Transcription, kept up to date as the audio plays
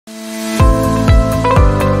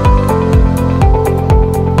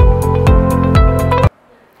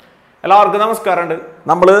എല്ലാവർക്കും നമസ്കാരമുണ്ട്.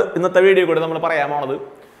 നമ്മൾ ഇന്നത്തെ വീഡിയോ കൂടെ നമ്മൾ പറയാൻ പോണത്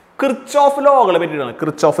കിർച്ചോഫ് ലോകളെ പറ്റിയിട്ടാണ്.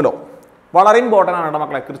 കിർച്ചോഫ് ലോ വളരെ ഇമ്പോർട്ടൻ്റ് ആണ്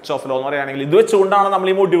മക്കളെ. കിർച്ചോഫ് ലോ എന്ന് പറയുകയാണെങ്കിൽ ഇത് വെച്ചുകൊണ്ടാണ് നമ്മൾ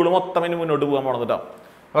ഈ മൊഡ്യൂൾ മൊത്തം ഇനി മുന്നോട്ട് പോകാൻ പോണത് കേട്ടോ.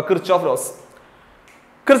 അപ്പോൾ കിർച്ചോഫ്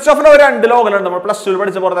ലോ രണ്ട് ലോകളുണ്ട്. നമ്മൾ പ്ലസ് ടു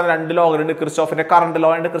പഠിച്ച പോലെ തന്നെ രണ്ട് ലോകളുണ്ട്. കിർച്ചോഫിന്റെ കറണ്ട്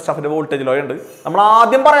ലോ ഉണ്ട്, കിർച്ചോഫിന്റെ വോൾട്ടേജ് ലോ ഉണ്ട്. നമ്മൾ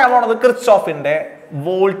ആദ്യം പറയാൻ പോണത് കിർച്ചോഫിന്റെ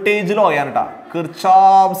വോൾട്ടേജ് ലോ ആണ് കേട്ടോ.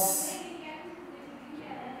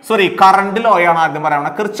 കറണ്ട് ലോ ആണ് ആദ്യം പറയാൻ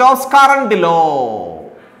പോണത്. കിർച്ചോഫ്സ് കറണ്ട് ലോ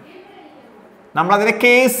നമ്മളതിനെ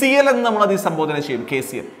KCL എന്ന് നമ്മൾ അഭിസംബോധന ചെയ്യും.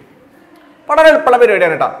 KCL വളരെ എളുപ്പമുള്ള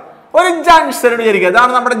പരിപാടിയാണ് കേട്ടോ. ഒരു ജംഗ്ഷൻ വിചാരിക്കുക,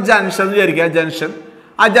 ഇതാണ് നമ്മുടെ ജംഗ്ഷൻ വിചാരിക്കുക. ജംഗ്ഷൻ,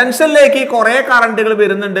 ആ ജംഗ്ഷനിലേക്ക് കുറെ കറണ്ടുകൾ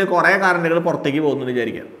വരുന്നുണ്ട്, കുറെ കറണ്ടുകൾ പുറത്തേക്ക് പോകുന്നുണ്ട്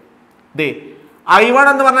വിചാരിക്കുക. ദേ I1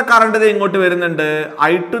 എന്ന് പറഞ്ഞ കറണ്ട് ദേ ഇങ്ങോട്ട് വരുന്നുണ്ട്,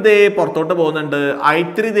 I2 ദേ പുറത്തോട്ട് പോകുന്നുണ്ട്,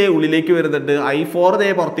 I3 ദേ ഉള്ളിലേക്ക് വരുന്നുണ്ട്, I4 ദേ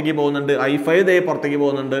പുറത്തേക്ക് പോകുന്നുണ്ട്, I5 ദേ പുറത്തേക്ക്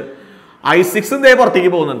പോകുന്നുണ്ട്, I6 ദേ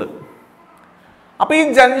പുറത്തേക്ക് പോകുന്നുണ്ട്. അപ്പൊ ഈ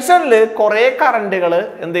ജംഗ്ഷനിൽ കുറെ കറണ്ടുകൾ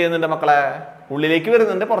എന്ത് ചെയ്യുന്നുണ്ട് മക്കളെ? ഉള്ളിലേക്ക്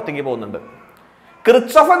വരുന്നുണ്ട്, പുറത്തേക്ക് പോകുന്നുണ്ട്.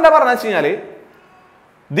 കിർച്ചോഫ് എന്താ പറഞ്ഞു വെച്ച് കഴിഞ്ഞാല്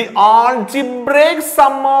the algebraic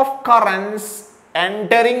sum of currents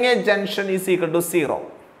entering a junction is equal to 0.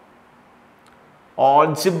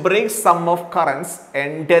 Algebraic sum of currents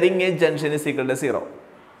entering a junction is equal to 0.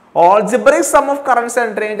 Algebraic sum of currents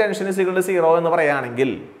entering a junction is equal to 0 എന്ന്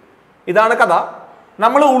പറയുകയാണെങ്കിൽ ഇതാണ് കഥ.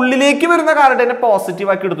 നമ്മൾ ഉള്ളിലേക്ക് വരുന്ന കറണ്ടിനെ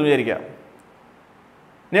positive ആക്കി എടുത്തു വിചാരിക്കുക.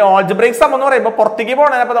 ഇനി ആൾജിബ്രൈക് സം എന്ന് പറയുമ്പോൾ പുറത്തേക്ക്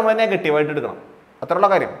പോകണപ്പോൾ നമ്മൾ നെഗറ്റീവായിട്ട് എടുക്കണം. അത്രയുള്ള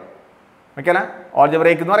കാര്യം. ഓക്കെ അല്ലേ?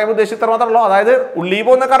 ആൾജിബ്രൈക് എന്ന് പറയുമ്പോൾ ഉദ്ദേശിച്ച് ഇത്ര മാത്രമല്ലോ. അതായത് ഉള്ളിൽ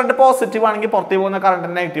പോകുന്ന കറണ്ട് പോസിറ്റീവ് ആണെങ്കിൽ പുറത്തേക്ക് പോകുന്ന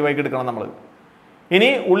കറണ്ടിനെ നെഗറ്റീവാക്കി എടുക്കണം നമ്മൾ. ഇനി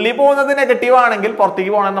ഉള്ളിൽ പോകുന്നത് നെഗറ്റീവ് ആണെങ്കിൽ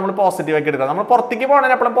പുറത്തേക്ക് പോകണമെങ്കിൽ നമ്മൾ പോസിറ്റീവാക്കി എടുക്കണം. നമ്മൾ പുറത്തേക്ക്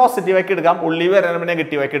പോകണമെങ്കിൽ എപ്പോഴും പോസിറ്റീവാക്കി എടുക്കാം, ഉള്ളിൽ വരാൻ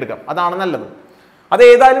നെഗറ്റീവാക്കി എടുക്കാം. അതാണ് നല്ലത്. അത്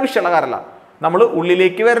ഏതായാലും വിഷയമുള്ള കാര്യമല്ല. നമ്മൾ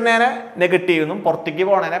ഉള്ളിലേക്ക് വരുന്നതിനെ നെഗറ്റീവ് എന്നും പുറത്തേക്ക്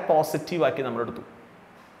പോകണതിനെ പോസിറ്റീവാക്കി നമ്മൾ എടുത്തു.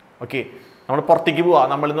 ഓക്കെ, നമ്മൾ പുറത്തേക്ക് പോവുക,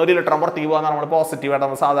 നമ്മളിൽ നിന്ന് 1 ഇലക്ട്രോൺ പുറത്തേക്ക് പോകാൻ നമ്മൾ പോസിറ്റീവായിട്ട്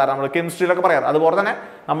നമ്മൾ സാധാരണ നമ്മൾ കെമിസ്ട്രിയിലൊക്കെ പറയാറ്. അതുപോലെ തന്നെ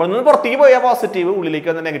നമ്മളിൽ നിന്ന് പുറത്തേക്ക് പോയാൽ പോസിറ്റീവ്, ഉള്ളിലേക്ക്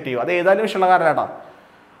വന്ന നെഗറ്റീവ്. അത് ഏതായാലും വിഷയമുള്ള കാര്യമാട്ടോ.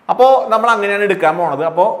 അപ്പോൾ നമ്മൾ അങ്ങനെയാണ് എടുക്കാൻ പോണത്.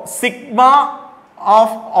 അപ്പോൾ sigma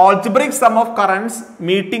of algebraic some of currents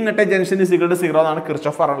meeting at A junction is equal to 0 എന്നാണ്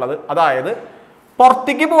കിർച്ചോഫ് പറഞ്ഞുള്ളത്. അതായത്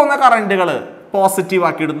പുറത്തേക്ക് പോകുന്ന കറണ്ടുകൾ പോസിറ്റീവ്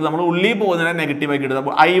ആക്കി എടുത്ത് നമ്മൾ ഉള്ളിൽ പോകുന്നതിനെ നെഗറ്റീവ് ആക്കി എടുത്ത്.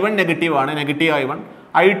 അപ്പോൾ I1 നെഗറ്റീവ് ആണ്, നെഗറ്റീവ് I1.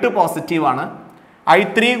 I2 പോസിറ്റീവ് ആണ്,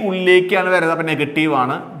 I3 ഉള്ളിലേക്കാണ് വരുന്നത്, അപ്പോൾ നെഗറ്റീവ്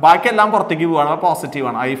ആണ്. ബാക്കിയെല്ലാം പുറത്തേക്ക് പോവുകയാണ്, അപ്പോൾ പോസിറ്റീവ്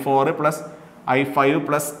ആണ്. I4 plus I5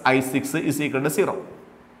 plus I6 is equal to 0.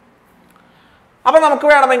 അപ്പൊ നമുക്ക്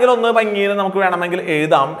വേണമെങ്കിൽ ഒന്ന് ഭംഗിയിൽ നമുക്ക് വേണമെങ്കിൽ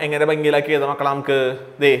എഴുതാം. എങ്ങനെ ഭംഗിയിലാക്കി എഴുതാം മക്കളെ? നമുക്ക്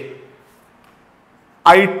ദേ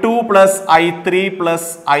I2 plus I3 plus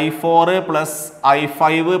I4 plus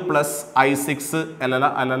I5 plus I6 അല്ലല്ല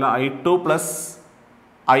I2 plus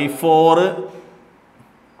I4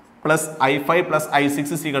 plus I5 plus I6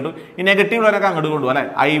 is equal to ഈ നെഗറ്റീവ് ഉള്ളവരൊക്കെ അങ്ങോട്ട് കൊണ്ടുപോകും അല്ലെ?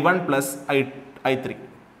 I1 plus I3.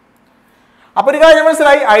 അപ്പൊ ഒരു കാര്യം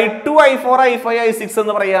മനസ്സിലായി. I2 I4 I5 I6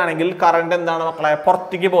 എന്ന് പറയുകയാണെങ്കിൽ കറണ്ട് എന്താണ് മക്കളെ?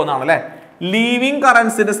 പുറത്തേക്ക് പോകുന്നതാണ് അല്ലെ? ലീവിങ്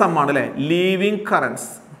കറൻസിന്റെ സമ്മാണ് അല്ലെ?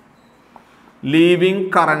 Living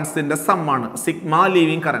കറൻസിന്റെ സമ്മാണ് sigma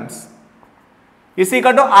living currents is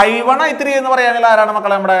equal to I1 I3 എന്ന് പറയുകയാണെങ്കിൽ ആരാണ്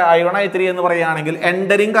മക്കളെ? നമ്മുടെ I1 I3 എന്ന് പറയുകയാണെങ്കിൽ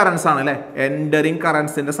എൻറ്ററിങ് കറൻസ് ആണ് അല്ലെ? എൻറ്ററിങ്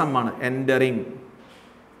കറൻസിന്റെ സമ്മാണ്. എൻറ്ററിങ്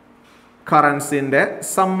കറൻസിന്റെ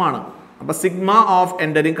സമ്മാണ്. അപ്പൊ സിഗ്മ ഓഫ്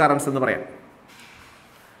എൻറ്ററിങ് കറൻസ് എന്ന് പറയാം.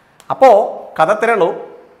 അപ്പോ കഥ ഇത്രേ ഉള്ളൂ.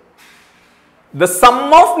 The sum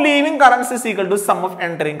of living currents is equal to some of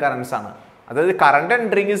entering currents ആണ്. അതായത് current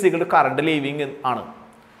entering is equal to current living ആണ്.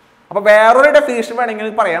 അപ്പൊ വേറൊരു ഡെഫിനിഷൻ വേണമെങ്കിൽ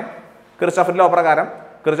പറയാം കിർച്ചോഫിന്റെ ലോ പ്രകാരം.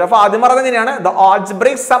 കിർച്ചോഫ് ആദ്യം പറഞ്ഞത് എങ്ങനെയാണ്? The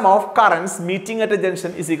algebraic some of currents meeting at A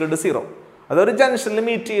junction is equal to 0. അതൊരു ജംഗ്ഷനിൽ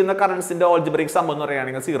മീറ്റ് ചെയ്യുന്ന കറൻസിന്റെ ആൾജിബ്രൈക് സം എന്ന്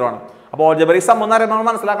പറയുകയാണെങ്കിൽ 0 ആണ്. അപ്പോൾ ആൾജിബ്രൈക് സം എന്ന് പറയുമ്പോൾ നമ്മൾ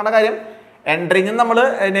മനസ്സിലാക്കേണ്ട കാര്യം എൻട്രിങ് നമ്മൾ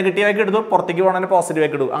നെഗറ്റീവ് ആക്കി എടുത്തു, പുറത്തേക്ക് പോകണമെങ്കിൽ പോസിറ്റീവ്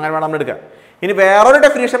ആക്കി എടുക്കും. അങ്ങനെ വേണം നമ്മൾ എടുക്കാൻ. ഇനി വേറൊരു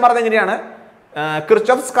ഡെഫിനിഷൻ പറഞ്ഞത് എങ്ങനെയാണ്?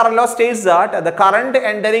 Kirchhoff's current law States that the current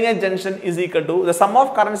entering a junction is equal to the sum of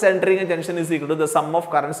currents entering a junction is equal to the sum of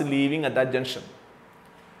currents leaving at that junction.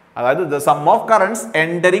 അതായത് the sum of currents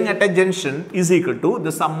entering at a junction is equal to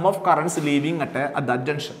the sum of currents leaving at that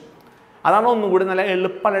junction. അതാണ് ഒന്നുകൂടി നല്ല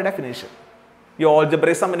എളുപ്പമുള്ള definition. ഈ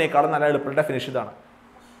algebraic സമ്മിനേക്കാളും നല്ല എളുപ്പമുള്ള definition ഇതാണ്.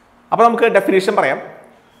 അപ്പോൾ നമുക്ക് ഡെഫിനേഷൻ പറയാം.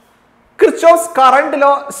 Kirchoff's current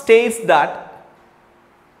law states that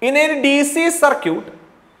in a DC circuit,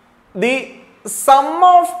 the sum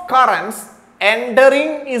of currents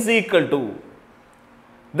entering is equal to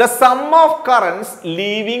the sum of currents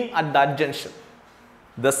leaving at that junction.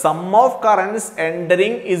 The sum of currents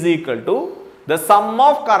entering is equal to the sum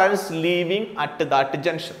of currents leaving at that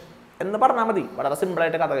junction. എന്ന് പറഞ്ഞാൽ മതി. വളരെ simple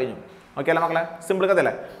ആയിട്ട് കഥ കഴിഞ്ഞു. Okay അല്ലേ മക്കളെ? Simple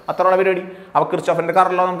കഥയല്ലേ? അത്രയുള്ള പരിപാടി. അപ്പോൾ കിർച്ചോഫിന്റെ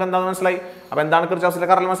കറന്റ് ലോ നമുക്ക് എന്താണെന്ന് മനസ്സിലായി. അപ്പോൾ എന്താണ് കിർച്ചോഫിന്റെ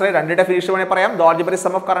കറന്റ് ലോ മനസ്സിലായി? രണ്ട് ഡെഫിനിഷൻ വേണമെങ്കിൽ പറയാം. The algebraic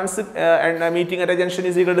some of currents meeting at A junction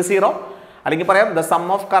is equal to 0. അല്ലെങ്കിൽ പറയാം the sum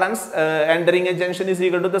of currents entering A junction is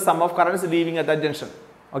equal to the sum of currents leaving at that junction.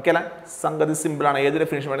 Okay അല്ലേ? സംഗതി സിമ്പിളാണ്. ഏത്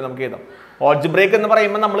definition വേണ്ടി നമുക്ക് എഴുതാം. Algebraic എന്ന്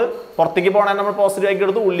പറയുമ്പോൾ നമ്മൾ പുറത്തേക്ക് പോകണേ നമ്മൾ പോസിറ്റീവ് ആക്കി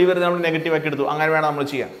എടുത്തു, ഉള്ളിൽ വരുന്നത് നമ്മൾ നെഗറ്റീവ് ആക്കി എടുത്തു. അങ്ങനെ വേണം നമ്മൾ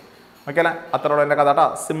ചെയ്യാൻ. ഓക്കെ അല്ലേ? അത്രയോടെ എൻ്റെ കഥ കേട്ടോ.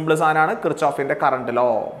 സിമ്പിൾ സാധനമാണ് കിർച്ചോഫിന്റെ കറണ്ട് ലോ.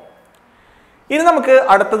 ഇനി നമുക്ക്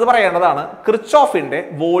അടുത്തത് പറയേണ്ടതാണ് കിർച്ചോഫിന്റെ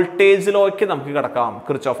വോൾട്ടേജ് ലോയ്ക്ക് നമുക്ക് കിടക്കാം.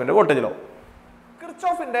 കിർച്ചോഫിന്റെ വോൾട്ടേജ് ലോ.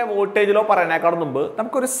 കിർച്ചോഫിന്റെ വോൾട്ടേജ് ലോ പറയുന്നതിനേക്കാൾ മുമ്പ്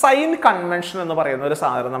നമുക്കൊരു സൈൻ കൺവെൻഷൻ എന്ന് പറയുന്ന ഒരു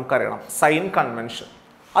സാധനം നമുക്കറിയണം. സൈൻ കൺവെൻഷൻ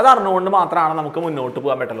അത് അറിഞ്ഞുകൊണ്ട് മാത്രമാണ് നമുക്ക് മുന്നോട്ട്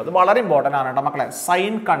പോകാൻ പറ്റുള്ളത്. വളരെ ഇമ്പോർട്ടൻ്റ് ആണ് കേട്ടോ മക്കളെ.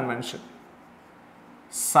 Sign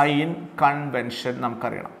convention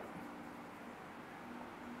നമുക്കറിയണം.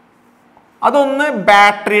 അതൊന്ന്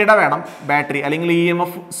ബാറ്ററിയുടെ വേണം, ബാറ്ററി അല്ലെങ്കിൽ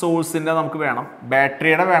EMF സോഴ്സിന്റെ നമുക്ക് വേണം,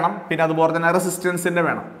 ബാറ്ററിയുടെ വേണം, പിന്നെ അതുപോലെ തന്നെ റെസിസ്റ്റൻസിന്റെ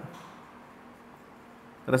വേണം.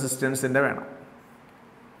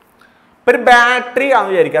 ഇപ്പൊ ഒരു ബാറ്ററി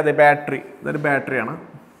ആണെന്ന് വിചാരിക്കുക. അതെ, ഇതൊരു ബാറ്ററിയാണ്.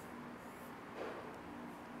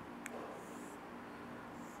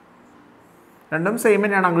 രണ്ടും സെയിം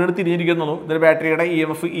തന്നെയാണ്, അങ്ങോട്ട് തിരിഞ്ഞിരിക്കുന്നുള്ളൂ. ഇതൊരു ബാറ്ററിയുടെ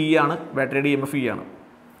EMF E ആണ്.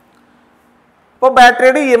 അപ്പോൾ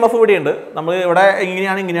ബാറ്ററിയുടെ EMF ഇവിടെയുണ്ട്. നമ്മൾ ഇവിടെ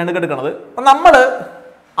ഇങ്ങനെയാണ് കിടക്കുന്നത്. അപ്പം നമ്മൾ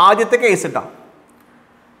ആദ്യത്തെ കേസ് ഇട്ടാ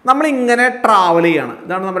നമ്മൾ ഇങ്ങനെ ട്രാവൽ ചെയ്യാണ്.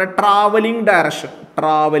 ഇതാണ് നമ്മുടെ ട്രാവലിംഗ് ഡയറക്ഷൻ.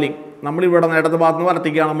 നമ്മൾ ഇവിടെ നിന്ന് ഇടത് ഭാഗത്ത് നിന്ന്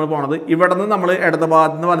വലത്തേക്കാണ് നമ്മൾ പോണത്. ഇവിടെ നിന്ന് നമ്മൾ ഇടത്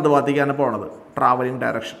ഭാഗത്ത് നിന്ന് വലത് ഭാഗത്തേക്കാണ് പോണത്. Travelling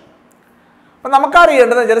direction. അപ്പം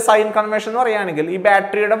നമുക്കറിയേണ്ടതെന്ന് വെച്ചാൽ സൈൻ കൺവെൻഷൻ എന്ന് പറയുകയാണെങ്കിൽ ഈ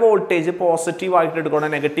ബാറ്ററിയുടെ വോൾട്ടേജ് പോസിറ്റീവ് ആയിട്ട് എടുക്കണോ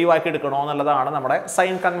നെഗറ്റീവ് ആയിട്ട് എടുക്കണോ എന്നുള്ളതാണ് നമ്മുടെ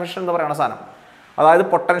സൈൻ കൺവെൻഷൻ എന്ന് പറയുന്ന സാധനം. അതായത്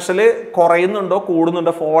പൊട്ടൻഷ്യൽ കുറയുന്നുണ്ടോ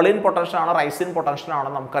കൂടുന്നുണ്ടോ, ഫോൾ ഇൻ പൊട്ടൻഷ്യൽ ആണോ റൈസ് ഇൻ പൊട്ടൻഷ്യൽ ആണോ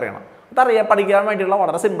നമുക്കറിയണം. അതറിയാൻ പഠിക്കാൻ വേണ്ടിയുള്ള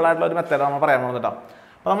വളരെ സിമ്പിൾ ആയിട്ടുള്ള ഒരു മെത്തേഡ് നമ്മൾ പറയാൻ പോകുന്നുണ്ടാവും.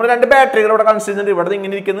 അപ്പോൾ നമ്മൾ രണ്ട് ബാറ്ററികൾ ഇവിടെ കൺസിഡർ ചെയ്യുന്നുണ്ട്. ഇവിടെ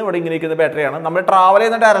ഇങ്ങനെ ഇരിക്കുന്ന ബാറ്ററിയാണ്. നമ്മൾ ട്രാവൽ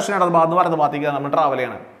ചെയ്യുന്ന ഡയറക്ഷൻ ഇടത് ഭാഗത്ത് വലത് ഭാഗത്തേക്കാണ് നമ്മൾ ട്രാവൽ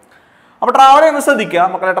ചെയ്യണം. അപ്പോൾ ട്രാവൽ ചെയ്യുമ്പോൾ ശ്രദ്ധിക്കുക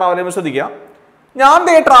മക്കളെ, ഞാൻ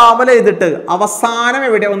ട്രാവൽ ചെയ്തിട്ട് അവസാനം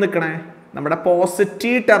എവിടെയാണ് വന്ന് നിൽക്കണേ? നമ്മുടെ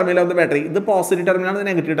positive terminal of the battery. ഇത് പോസിറ്റീവ് ടെർമിനലാണ്, ഇത്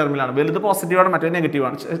നെഗറ്റീവ് ടെർമിനലാണ്. വലുത് പോസിറ്റീവാണ്, മറ്റേ നെഗറ്റീവ്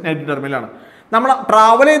ടെർമിനലാണ്. നമ്മൾ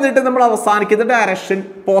ട്രാവൽ ചെയ്തിട്ട് നമ്മൾ അവസാനിക്കുന്ന ഡയറക്ഷൻ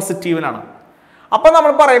പോസിറ്റീവിലാണ്. അപ്പം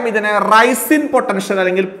നമ്മൾ പറയും ഇതിനെ റൈസ് ഇൻ പൊട്ടൻഷ്യൽ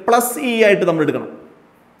അല്ലെങ്കിൽ +E ആയിട്ട് നമ്മൾ എടുക്കണം.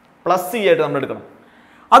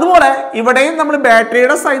 അതുപോലെ ഇവിടെയും നമ്മൾ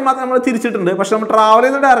ബാറ്ററിയുടെ സൈൻ മാത്രം നമ്മൾ തിരിച്ചിട്ടുണ്ട്. പക്ഷെ നമ്മൾ ട്രാവൽ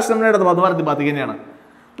ചെയ്യുന്ന ഡയറക്ഷൻ നമ്മൾ ഇടത് ഭാഗത്ത് വലത് ഭാഗത്തേക്ക് തന്നെയാണ്.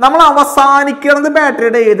 നമ്മൾ അവസാനിക്കുന്നത്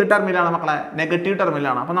ബാറ്ററിയുടെ ഏത് ടെർമിനലാണ് മക്കളെ? നെഗറ്റീവ്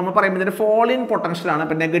ടെർമിനലാണ്. അപ്പം നമ്മൾ പറയുമ്പോൾ ഇതിന്റെ ഫോൾ ഇൻ പൊട്ടൻഷ്യലാണ്.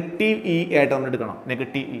 അപ്പം -E ആയിട്ട് നമ്മൾ എടുക്കണം.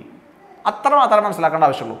 -E അത്ര മാത്രമേ മനസ്സിലാക്കേണ്ട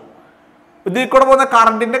ആവശ്യമുള്ളൂ. ഇതിൽ കൂടെ പോകുന്ന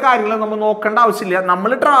കറണ്ടിന്റെ കാര്യങ്ങൾ നമ്മൾ നോക്കേണ്ട ആവശ്യമില്ല.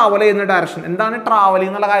 നമ്മൾ ട്രാവൽ ചെയ്യുന്ന ഡയറക്ഷൻ എന്താണ്,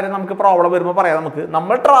 ട്രാവലിംഗ് എന്നുള്ള കാര്യം നമുക്ക് പ്രോബ്ലം വരുമ്പോൾ പറയാം.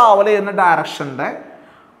 നമ്മൾ ട്രാവൽ ചെയ്യുന്ന ഡയറക്ഷന്റെ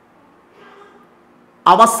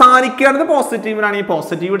അവസാനിക്കേണ്ടത് പോസിറ്റീവിലാണെങ്കിൽ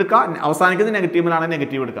പോസിറ്റീവ് എടുക്കുക, അവസാനിക്കുന്നത് നെഗറ്റീവിലാണെങ്കിൽ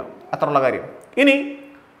നെഗറ്റീവ് എടുക്കുക. അത്രയുള്ള കാര്യം. ഇനി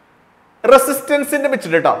റെസിസ്റ്റൻസിന്റെ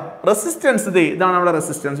വെച്ചിട്ട് കേട്ടോ, റെസിസ്റ്റൻസ് ഇതാണ് നമ്മുടെ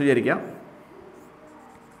റെസിസ്റ്റൻസ് വിചാരിക്കുക.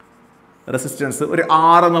 റെസിസ്റ്റൻസ് ഒരു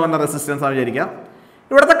R എന്ന് പറഞ്ഞ റെസിസ്റ്റൻസ് ആണ് വിചാരിക്കുക.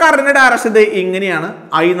 ഇവിടുത്തെ കറണ്ട് ഡയറക്ഷൻ ഇങ്ങനെയാണ്.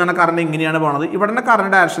 I എന്ന് പറഞ്ഞ കറണ്ട് ഇങ്ങനെയാണ് പോണത്. ഇവിടെ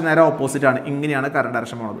കറണ്ട് ഡയറക്ഷൻ നേരെ ഓപ്പോസിറ്റ് ആണ്. ഇങ്ങനെയാണ് കറണ്ട്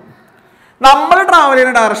ഡയറക്ഷൻ പോണത്. നമ്മൾ ട്രാവൽ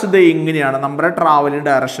ചെയ്യുന്ന ഡയറക്ഷൻ ഇങ്ങനെയാണ്. നമ്മുടെ ട്രാവലിംഗ്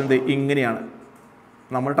ഡയറക്ഷൻ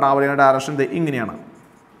ഇങ്ങനെയാണ്.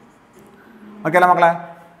 ഓക്കെ അല്ലേ മക്കളെ?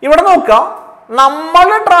 ഇവിടെ നോക്കുക, നമ്മൾ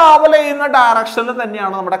ട്രാവൽ ചെയ്യുന്ന ഡയറക്ഷനിൽ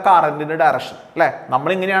തന്നെയാണ് നമ്മുടെ കറണ്ടിന്റെ ഡയറക്ഷൻ അല്ലേ? നമ്മൾ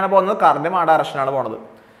ഇങ്ങനെയാണ് പോകുന്നത്, കറണ്ടും ആ ഡയറക്ഷനാണ് പോണത്.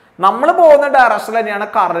 നമ്മൾ പോകുന്ന ഡയറക്ഷൻ തന്നെയാണ്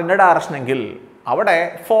കറണ്ടിന്റെ ഡയറക്ഷൻ എങ്കിൽ അവിടെ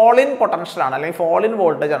ഫോൾ ഇൻ പൊട്ടൻഷ്യൽ ആണ്, അല്ലെങ്കിൽ ഫോൾ ഇൻ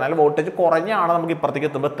വോൾട്ടേജ് ആണ്, അല്ലെങ്കിൽ വോൾട്ടേജ് കുറഞ്ഞാണ് നമുക്ക് ഇപ്പുറത്തേക്ക്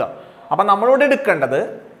എത്തുമ്പോൾ എത്തുക. അപ്പം നമ്മളിവിടെ എടുക്കേണ്ടത്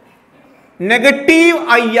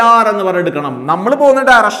 -IR എന്ന് പറഞ്ഞ് എടുക്കണം. നമ്മൾ പോകുന്ന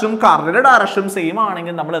ഡയറക്ഷനും കറണ്ടിന്റെ ഡയറക്ഷനും സെയിം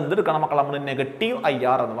ആണെങ്കിൽ നമ്മൾ എന്തെടുക്കണം മക്കൾ? നമ്മൾ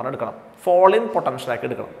 -IR എന്ന് പറഞ്ഞ് എടുക്കണം. ഫോൾ ഇൻ പൊട്ടൻഷ്യൽ ആക്കി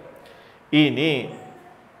എടുക്കണം. ഇനി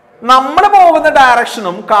നമ്മൾ പോകുന്ന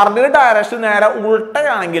ഡയറക്ഷനും കറണ്ടിന്റെ ഡയറക്ഷനും നേരെ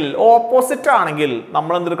ഉൾട്ടയാണെങ്കിൽ, ഓപ്പോസിറ്റ് ആണെങ്കിൽ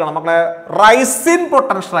നമ്മൾ എന്തെടുക്കണം മക്കളെ? റൈസ് ഇൻ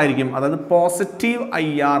പൊട്ടൻഷ്യൽ ആയിരിക്കും. അതായത്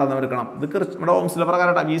 +IR എന്ന് എടുക്കണം. ഇത് നമ്മുടെ ഓംസിലെ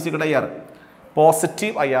പ്രകാരം VC/IR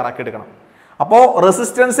 +IR ആക്കി എടുക്കണം. അപ്പോൾ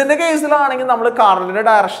റെസിസ്റ്റൻസിന്റെ കേസിലാണെങ്കിൽ നമ്മൾ കറണ്ടിന്റെ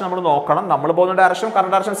ഡയറക്ഷൻ നമ്മൾ നോക്കണം. നമ്മൾ പോകുന്ന ഡയറക്ഷൻ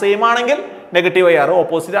കറണ്ട് ഡയറക്ഷൻ സെയിം ആണെങ്കിൽ -IR,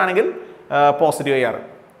 ഓപ്പോസിറ്റ് ആണെങ്കിൽ +IR.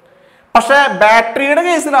 പക്ഷേ ബാറ്ററിയുടെ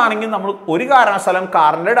കേസിലാണെങ്കിൽ നമ്മൾ ഒരു കാരണവശാലും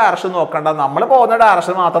കറണ്ട് ഡയറക്ഷൻ നോക്കണ്ട. നമ്മൾ പോകുന്ന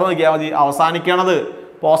ഡയറക്ഷൻ മാത്രം നോക്കിയാൽ മതി. അവസാനിക്കണത്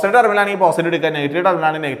പോസിറ്റീവ് ടെർമിനലാണെങ്കിൽ പോസിറ്റീവ് എടുക്കുക, നെഗറ്റീവ്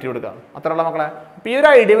ടെർമിനലാണെങ്കിൽ നെഗറ്റീവ് എടുക്കുക. അത്രയുള്ള മക്കളെ. അപ്പോൾ ഈ ഒരു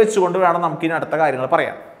ഐഡിയ വെച്ചുകൊണ്ട് വേണം നമുക്ക് ഇനി അടുത്ത കാര്യങ്ങൾ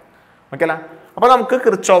പറയാം. ഓക്കെ അല്ലേ? അപ്പോൾ നമുക്ക്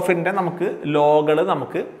കിർച്ചോഫിന്റെ ലോകൾ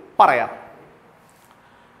നമുക്ക് പറയാം.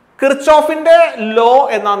 കിർച്ചോഫിന്റെ ലോ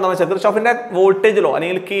എന്താണെന്ന് വെച്ചാൽ കിർച്ചോഫിന്റെ വോൾട്ടേജ് ലോ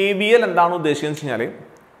അല്ലെങ്കിൽ KVL എന്താണ് ഉദ്ദേശിക്കുന്നത് വെച്ച്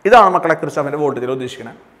കഴിഞ്ഞാൽ ഇതാണ് മക്കളെ കിർച്ചോഫിന്റെ വോൾട്ടേജ് ലോ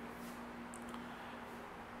ഉദ്ദേശിക്കുന്നത്.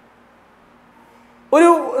 ഒരു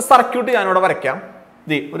സർക്യൂട്ട് ഞാനിവിടെ വരയ്ക്കാം.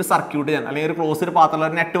 ഒരു സർക്യൂട്ട് അല്ലെങ്കിൽ ഒരു ക്ലോസ്ഡ് പാത്തുള്ള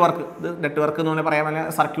ഒരു നെറ്റ്വർക്ക്, ഇത് നെറ്റ്വർക്ക് എന്ന് വേണമെങ്കിൽ പറയാം,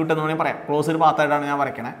 അല്ലെങ്കിൽ സർക്യൂട്ട് എന്ന് വേണമെങ്കിൽ പറയാം. ക്ലോസ്ഡ് പാത്തായിട്ടാണ് ഞാൻ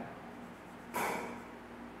വരയ്ക്കണേ.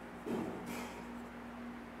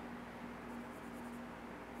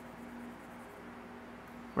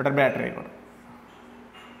 ഇവിടെ ബാറ്ററി ആയിക്കോട്ടെ,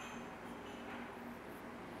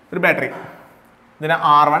 ഒരു ബാറ്ററി. ഇതിന്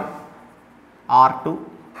R1, R2,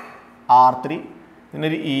 R3,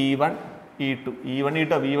 ഇതിനൊരു E1 E2 E1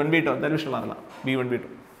 E2 V1 B2 എന്തായാലും വിഷയമുള്ളതല്ല B1 B2.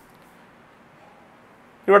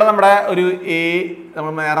 ഇവിടെ നമ്മുടെ ഒരു എ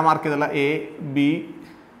നമ്മൾ നേരെ mark ചെയ്തല്ല A B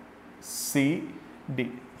C D.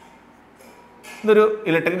 ഇതൊരു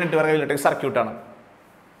ഇലക്ട്രിക് നെറ്റ്വർക്ക് ഇലക്ട്രിക് സർക്യൂട്ടാണ്.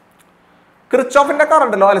 കിർച്ചോഫിന്റെ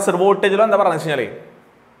കറണ്ടിലോ അല്ല വോൾട്ടേജിലോ എന്താ പറയുക വെച്ചാൽ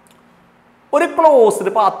ഒരു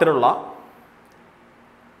closed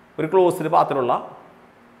പാത്തിലുള്ള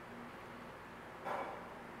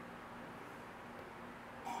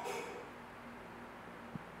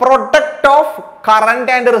product of current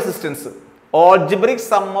and resistance, algebraic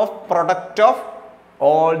sum of product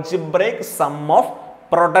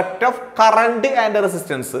of current and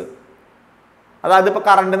resistance. അതായത് ഇപ്പോൾ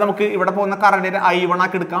കറണ്ട് നമുക്ക് ഇവിടെ പോകുന്ന കറണ്ടിനെ I1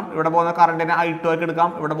 ആക്കി എടുക്കാം, ഇവിടെ പോകുന്ന കറണ്ടിനെ I2 ആക്കി എടുക്കാം,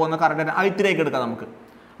 ഇവിടെ പോകുന്ന കറണ്ടിനെ I3 ആക്കി എടുക്കാം നമുക്ക്.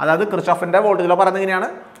 അതായത് കിർച്ചോഫിന്റെ വോൾട്ടേജിലോ പറയുന്നത് ഇങ്ങനെയാണ്,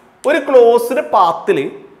 ഒരു closed പാത്തിൽ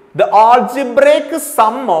the algebraic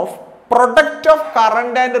sum of product of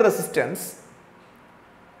current and resistance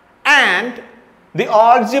and the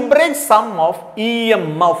algebraic sum of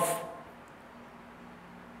EMF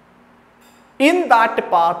in that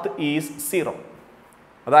path is 0.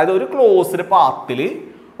 അതായത് ഒരു closed പാത്തിൽ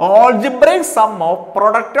algebraic sum of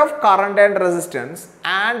product of current and resistance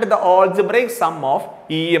and the algebraic sum of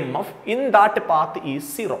EMF in that path is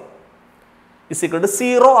 0 is equal to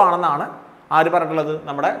 0 ആണെന്നാണ് ആര് പറഞ്ഞിട്ടുള്ളത്?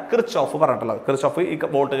 നമ്മുടെ Kirchhoff പറഞ്ഞിട്ടുള്ളത്. Kirchhoff ഈ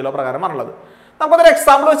വോൾട്ടേജിലോ പ്രകാരം പറഞ്ഞിട്ടുള്ളത്. നമുക്കൊരു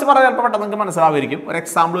എക്സാമ്പിൾ വെച്ച് പറയാൻ ചിലപ്പോൾ പെട്ടെന്ന് നിങ്ങൾക്ക് മനസ്സിലാവുമായിരിക്കും. ഒരു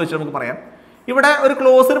എക്സാമ്പിൾ വെച്ച് നമുക്ക് പറയാം. ഇവിടെ ഒരു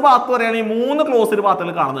ക്ലോസ്ഡ് പാത്ത് പറയുകയാണെങ്കിൽ 3 ക്ലോസ്ഡ്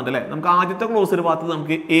പാത്തുകൾ കാണുന്നുണ്ട് അല്ലേ? നമുക്ക് ആദ്യത്തെ ക്ലോസ്ഡ് പാത്ത്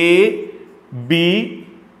നമുക്ക് A B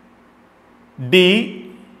D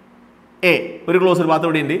A ഒരു ക്ലോസ്ഡ് പാത്ത്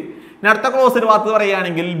ഇവിടെ ഉണ്ട്. ഇനി അടുത്ത ക്ലോസ്ഡ് പാത്ത്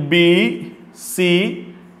പറയുകയാണെങ്കിൽ B C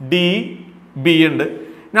D B ഉണ്ട്.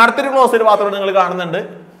 ഇനി അടുത്തൊരു ക്ലോസ്ഡ് പാത്ത് നിങ്ങൾ കാണുന്നുണ്ട്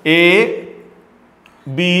A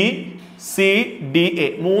B C D A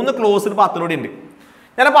 3 closed പാത്തുകളൂടെ ഉണ്ട്.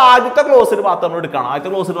 ഞാനപ്പോൾ ആദ്യത്തെ ക്ലോസ്ഡ് പാത്ത് നമ്മൾ എടുക്കണം. ആദ്യത്തെ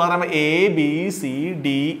ക്ലോസ്ഡ് പാത്ത് പറയുമ്പോൾ A B C D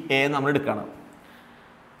A നമ്മൾ എടുക്കണം.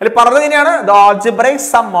 അതിൽ പറഞ്ഞത് ഇങ്ങനെയാണ്, the algebraic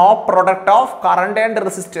sum of product of current and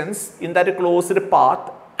resistance in that closed path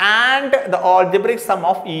and the algebraic sum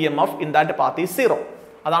of EMF in that path is 0.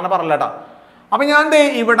 അതാണ് പറഞ്ഞേട്ടാ. അപ്പം ഞാൻ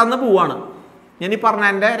ഇവിടെ നിന്ന് പോവാണ്. ഞാൻ ഈ പറഞ്ഞ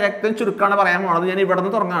എൻ്റെ രക്തം ചുരുക്കാണ് പറയാൻ പോണത്. ഞാൻ ഇവിടെ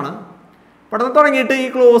നിന്ന് തുടങ്ങാണ്. ഇവിടെ നിന്ന് തുടങ്ങിയിട്ട് ഈ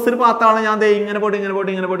ക്ലോസ്ഡ് പാത്താണ് ഞാൻ ഇങ്ങനെ പോയിട്ട്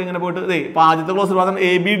ഇപ്പോൾ ആദ്യത്തെ ക്ലോസ്ഡ് പാത്രം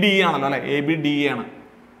A B D ആണല്ലോ അല്ലേ? A B D ആണ്.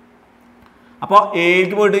 അപ്പോൾ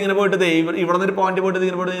എക്ക് പോയിട്ട് ഇങ്ങനെ പോയിട്ട് ഇവിടെ നിന്ന് ഒരു പോയിന്റ് പോയിട്ട്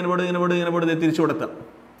ഇങ്ങനെ പോയിട്ട് തിരിച്ചു കൊടുത്തുക.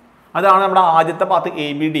 അതാണ് നമ്മുടെ ആദ്യത്തെ പാത്ത് A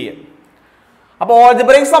B D. അപ്പോൾ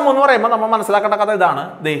ആൾജിബ്രൈക് സം എന്ന് പറയുമ്പോൾ നമ്മൾ മനസ്സിലാക്കേണ്ട കഥ ഇതാണ്.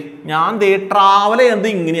 ഞാൻ ട്രാവൽ ചെയ്യുന്നത്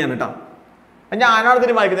ഇങ്ങനെയാണ് കേട്ടോ. ഞാനാണ്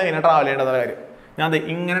തീരുമാനിക്കുന്നത് എങ്ങനെ ട്രാവൽ ചെയ്യേണ്ടത് കാര്യം. ഞാൻ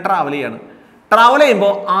ഇങ്ങനെ ട്രാവൽ ചെയ്യാണ്. ട്രാവൽ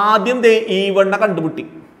ചെയ്യുമ്പോൾ ആദ്യം E1 കണ്ടുപിട്ടി.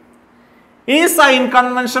 ഈ സൈൻ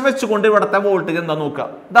കൺവെൻഷൻ വെച്ചുകൊണ്ട് ഇവിടുത്തെ വോൾട്ടേജ് എന്താ നോക്കുക.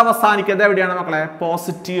 ഇത് അവസാനിക്കുന്നത് എവിടെയാണ് മക്കളെ?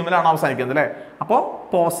 പോസിറ്റീവിലാണ് അവസാനിക്കുന്നത് അല്ലേ? അപ്പോൾ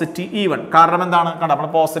പോസിറ്റീവ് E1. കാരണം എന്താണ്? കണ്ട നമ്മൾ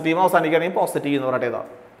പോസിറ്റീവ് അവസാനിക്കുകയാണെങ്കിൽ പോസിറ്റീവ് എന്ന് പറയട്ടെ,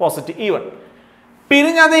 പോസിറ്റീവ് E1.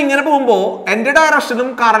 പിന്നെ ഞാൻ ഇങ്ങനെ പോകുമ്പോൾ എൻ്റെ ഡയറക്ഷനും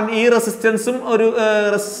കറണ്ട് ഈ റെസിസ്റ്റൻസും ഒരു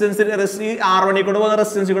റെസിസ്റ്റൻസ് R1 കൂടെ പോകുന്ന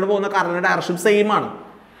റെസിസ്റ്റൻസിൽ കൂടെ പോകുന്ന കറണ്ട് ഡയറക്ഷൻ സെയിം ആണ്.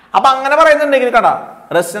 അപ്പൊ അങ്ങനെ പറയുന്നുണ്ടെങ്കിൽ കടാ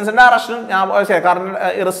റെസിസ്റ്റൻസിന്റെ ഡയറക്ഷനും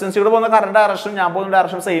റെസിസ്റ്റൻസിൽ കൂടെ പോകുന്ന കറണ്ട് ഡയറക്ഷനും ഞാൻ പോകുന്ന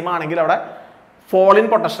ഡയറക്ഷൻ സെയിം ആണെങ്കിൽ അവിടെ fall in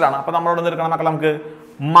potential ആണ്. അപ്പോൾ നമ്മൾ ഇവിടെ എടുക്കണം മക്കളെ, നമുക്ക്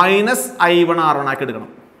 -I1 R1 ആക്കി എടുക്കണം.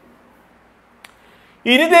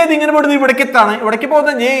 ഇനി ഇങ്ങനെ പോയിട്ട് ഇവിടേക്ക് എത്താണ്. ഇവിടേക്ക്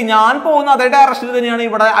പോകുന്ന ഞാൻ പോകുന്ന അതേ ഡയറക്ഷനിൽ തന്നെയാണ്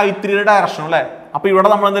ഇവിടെ I3യുടെ ഡയറക്ഷൻ അല്ലേ? അപ്പോൾ ഇവിടെ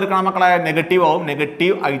നമ്മൾ എന്തെടുക്കണം മക്കളെ? നെഗറ്റീവ് ആവും.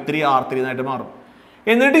 നെഗറ്റീവ് I3 R3 എന്നായിട്ട് മാറും.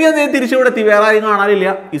 എന്നിട്ട് ഞാൻ തിരിച്ചു ഇവിടെ എത്തി, വേറെ ആരും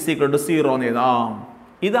കാണാനില്ല, is equal to 0 എന്ന് എഴുതാം.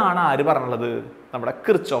 ഇതാണ് ആര് പറഞ്ഞുള്ളത്? നമ്മുടെ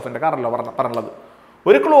കിർച്ചോഫിന്റെ കറണ്ടോ പറഞ്ഞുള്ളത്.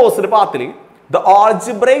 ഒരു closed പാത്തിൽ the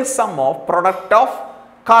algebraic sum of product of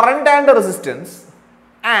current and resistance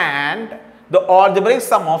and the algebraic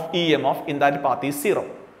sum of EMF in that path is 0.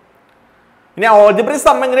 ഇനി algebraic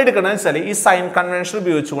sum എങ്ങനെ എടുക്കണമെന്ന് വെച്ചാൽ ഈ സൈൻ കൺവെൻഷൻ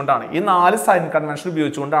ഉപയോഗിച്ചുകൊണ്ടാണ്. ഈ 4 സൈൻ കൺവെൻഷൻ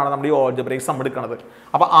ഉപയോഗിച്ചുകൊണ്ടാണ് നമ്മൾ ഈ algebraic sum എടുക്കുന്നത്.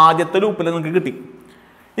 അപ്പോൾ ആദ്യത്തെ ലൂപ്പിൽ നിങ്ങൾക്ക് കിട്ടി.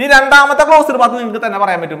 ഇനി രണ്ടാമത്തെ ക്ലോസ്ഡ് പാത്ത് നിങ്ങൾക്ക് തന്നെ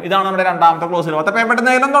പറയാൻ പറ്റും. ഇതാണ് നമ്മുടെ രണ്ടാമത്തെ ക്ലോസ്ഡ് പാത്ത്. അപ്പോൾ എവിടെ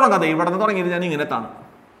നിന്നും തുടങ്ങാതെ ഇവിടെ നിന്ന് തുടങ്ങിയിട്ട് ഞാൻ ഇങ്ങനെ എത്താണ്.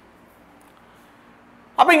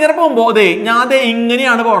 അപ്പൊ ഇങ്ങനെ പോകുമ്പോൾ ഞാൻ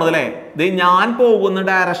ഇങ്ങനെയാണ് പോണത് അല്ലേ? ഞാൻ പോകുന്ന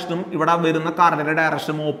ഡയറക്ഷനും ഇവിടെ വരുന്ന കറണ്ടിന്റെ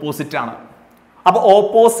ഡയറക്ഷനും ഓപ്പോസിറ്റ് ആണ്. അപ്പൊ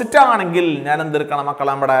ഓപ്പോസിറ്റ് ആണെങ്കിൽ ഞാൻ എന്തെടുക്കണം മക്കളെ?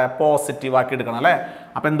 നമ്മുടെ പോസിറ്റീവ് ആക്കി എടുക്കണം അല്ലെ?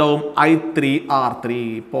 അപ്പൊ എന്താവും? I3 R3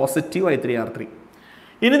 positive I3 R3.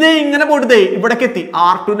 ഇനി ഇങ്ങനെ പോയിട്ട് ഇവിടേക്ക് എത്തി,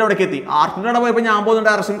 R2ന്റെ അവിടേക്ക് എത്തി. R2ന്റെ അവിടെ പോയപ്പോൾ ഞാൻ പോകുന്ന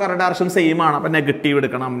ഡയറക്ഷൻ കറണ്ട് ഡയറക്ഷൻ സെയിം ആണ്. അപ്പൊ നെഗറ്റീവ്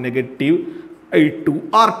എടുക്കണം, നെഗറ്റീവ് I2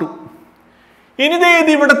 R2. ഇനി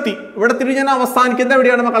ഇവിടെ എത്തിയിട്ട് ഞാൻ അവസാനിക്കുന്നത്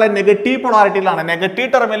എവിടെയാണ് മക്കളെ? നെഗറ്റീവ് പൊളാരിറ്റിയിലാണ്, നെഗറ്റീവ്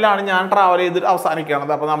ടെർമിനലാണ് ഞാൻ ട്രാവൽ ചെയ്ത്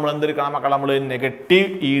അവസാനിക്കുകയാണത്. അപ്പോൾ നമ്മൾ എന്തെടുക്കണം മക്കളെ? നമ്മൾ നെഗറ്റീവ്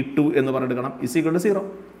E2 എന്ന് പറഞ്ഞെടുക്കണം, is equal to 0.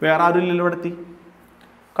 വേറെ ആരും ഇല്ലല്ലോ ഇവിടെ എത്തി,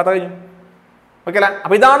 കഥ കഴിഞ്ഞു. ഓക്കെ അല്ലേ?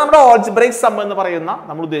 അപ്പോൾ ഇതാണ് നമ്മുടെ algebraic sum എന്ന് പറയുന്ന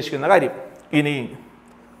നമ്മൾ ഉദ്ദേശിക്കുന്ന കാര്യം. ഇനി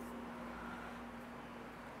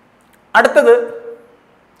അടുത്തത്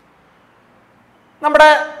നമ്മുടെ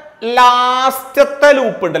ലാസ്റ്റത്തെ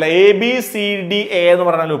ലൂപ്പ് ഉണ്ടല്ലോ, ABCDA എന്ന്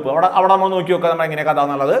പറയുന്ന ലൂപ്പ്, അവിടെ നമ്മൾ നോക്കി നോക്കുക നമ്മൾ എങ്ങനെ കഥ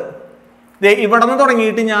എന്നുള്ളത്. ഇവിടെ നിന്ന്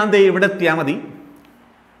തുടങ്ങിയിട്ട് ഞാൻ ഇവിടെ എത്തിയാൽ മതി.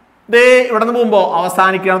 ഇവിടെ നിന്ന് പോകുമ്പോൾ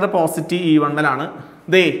അവസാനിക്കുന്നത് പോസിറ്റീവ് E1ലാണ്.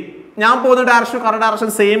 ഞാൻ പോകുന്ന ഡയറക്ഷൻ കറണ്ട് ഡയറക്ഷൻ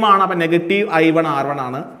സെയിം ആണ്, അപ്പം നെഗറ്റീവ് I1 R1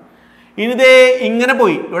 ആണ്. ഇനി ഇങ്ങനെ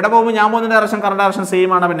പോയി ഇവിടെ പോകുമ്പോൾ ഞാൻ പോകുന്ന ഡയറക്ഷൻ കറണ്ട് ഡയറക്ഷൻ സെയിം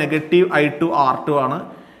ആണ്, അപ്പം നെഗറ്റീവ് I2 R2 ആണ്.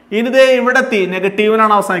 ഇനി ഇവിടെ എത്തി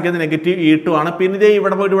നെഗറ്റീവിനാണ് അവസാനിക്കുന്നത്, നെഗറ്റീവ് E2 ആണ്. പിന്നെ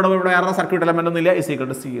ഇവിടെ പോയിട്ട് ഇവിടെ വേറെ സർക്യൂട്ട് എലമെന്റ് ഒന്നും ഇല്ല, ഇസ് ഈക്വൽ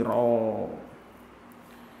ടു 0.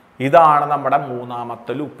 ഇതാണ് നമ്മുടെ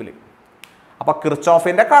മൂന്നാമത്തെ ലൂപ്പിൽ. അപ്പൊ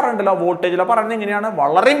കിർച്ചോഫിന്റെ കറണ്ടിലോ വോൾട്ടേജിലോ പറയുന്നത് ഇങ്ങനെയാണ്.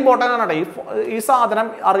 വളരെ ഇമ്പോർട്ടൻ്റ് ആണ്. ഈ സാധനം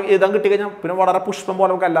എഴുതാൻ കിട്ടിക്കഴിഞ്ഞാൽ പിന്നെ വളരെ പുഷ്പം പോലെ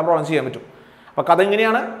നമുക്ക് എല്ലാ പ്രോബ്ലം ചെയ്യാൻ പറ്റും. അപ്പൊ കഥ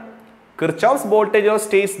എങ്ങനെയാണ്? Kirchoff's voltage law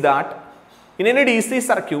states that in any DC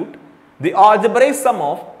circuit, the algebraic sum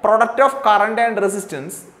of product of current and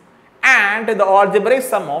resistance and the algebraic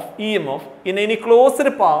sum of EMF in any closed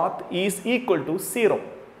path is equal to 0.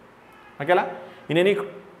 Okay,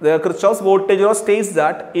 the Kirchoff's voltage law states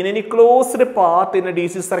that in any closed path in a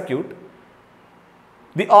DC circuit,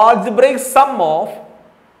 the algebraic sum of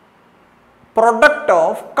product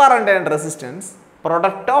of current and resistance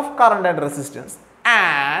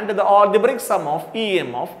and the algebraic sum of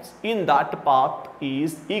EMFs in that path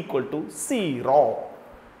is equal to 0.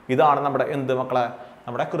 ഇതാണ് നമ്മുടെ എന്ത് മക്കളെ,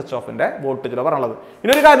 നമ്മുടെ കിർച്ചോഫിന്റെ voltage law പറയുന്നത്.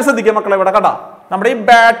 ഇനി ഒരു കാര്യം ശ്രദ്ധിക്കുക മക്കളെ, ഇവിടെ കണ്ടാ നമ്മുടെ ഈ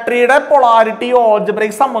ബാറ്ററിയുടെ പൊളാരിറ്റി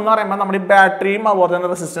ആൾജിബ്രൈക് സം എന്ന് പറയുമ്പോൾ നമ്മുടെ ഈ ബാറ്ററിയും അതുപോലെ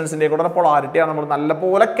തന്നെ റെസിസ്റ്റൻസിന്റെ കൂടെ പൊളാരിറ്റിയാണ് നമ്മൾ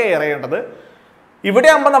നല്ലപോലെ കെയർ ചെയ്യേണ്ടത്. ഇവിടെ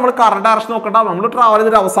ആകുമ്പോൾ നമ്മൾ കറണ്ട് ഡയറക്ഷൻ നോക്കണ്ട, നമ്മൾ ട്രാവൽ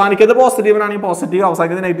ചെയ്തിട്ട് അവസാനിക്കുന്നത് പോസിറ്റീവിനാണെങ്കിൽ പോസിറ്റീവ്,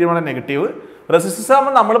 അവസാനിക്കുന്നത് നെഗറ്റീവാണ് നെഗറ്റീവ്. റെസിസ്റ്റൻസ്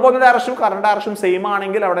ആകുമ്പോൾ നമ്മൾ പോകുന്ന ഡയറക്ഷൻ കറണ്ട് ഡയറക്ഷൻ സെയിം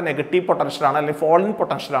ആണെങ്കിൽ അവിടെ നെഗറ്റീവ് പൊട്ടൻഷ്യൽ ആണ്, അല്ലെങ്കിൽ ഫോളിൻ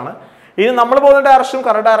പൊട്ടൻഷ്യൽ ആണ്. ഇനി നമ്മൾ പോകുന്ന ഡയറക്ഷൻ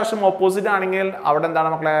കറണ്ട് ഡയറക്ഷൻ ഓപ്പോസിറ്റ് ആണെങ്കിൽ അവിടെ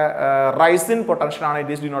എന്താണ് മക്കളെ, റൈസിൻ പൊട്ടൻഷ്യൽ ആണ്.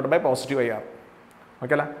 It is denote by positive IR.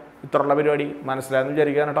 Okay അല്ലേ? ഇത്രയുള്ള പരിപാടി മനസ്സിലായെന്ന്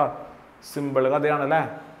വിചാരിക്കാൻ കേട്ടോ. സിമ്പിൾ കഥയാണ് അല്ലേ,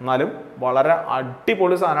 എന്നാലും വളരെ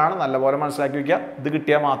അടിപൊളി സാധനമാണ്. നല്ലപോലെ മനസ്സിലാക്കി വയ്ക്കുക. ഇത്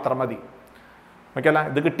കിട്ടിയാൽ മാത്രം മതി. ഓക്കെ അല്ല,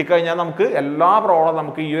 ഇത് കിട്ടിക്കഴിഞ്ഞാൽ നമുക്ക് എല്ലാ പ്രോബ്ലം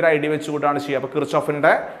നമുക്ക് ഈ ഒരു ഐഡിയ വെച്ചുകൊണ്ടാണ് ചെയ്യുക. അപ്പോൾ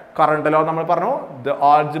കിർച്ചോഫിന്റെ കറണ്ട് ലോ നമ്മൾ പറഞ്ഞു, the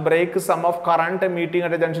algebraic some of current meeting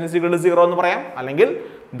at A junction is equal to 0 എന്ന് പറയാം. അല്ലെങ്കിൽ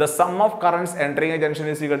the sum of currents entering A junction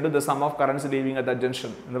is equal to the sum of currents leaving at the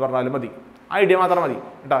junction എന്ന് പറഞ്ഞാലും മതി. Idea മാത്രം മതി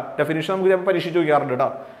കേട്ടോ. Definition നമുക്ക് ചിലപ്പോൾ പരീക്ഷിച്ച് ചോദിക്കാറുണ്ട് കേട്ടോ.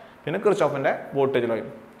 പിന്നെ കിർച്ചോഫിന്റെ വോൾട്ടേജ്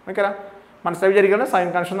ലോയും ഓക്കെ അല്ല, മനസ്സിലായി വിചാരിക്കണം. സൈൻ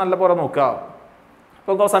കണക്ഷൻ നല്ല പോലെ നോക്കുക.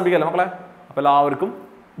 അപ്പോൾ അവസാനിപ്പിക്കല്ലേ മക്കളെ. അപ്പോൾ എല്ലാവർക്കും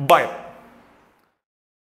ബൈ.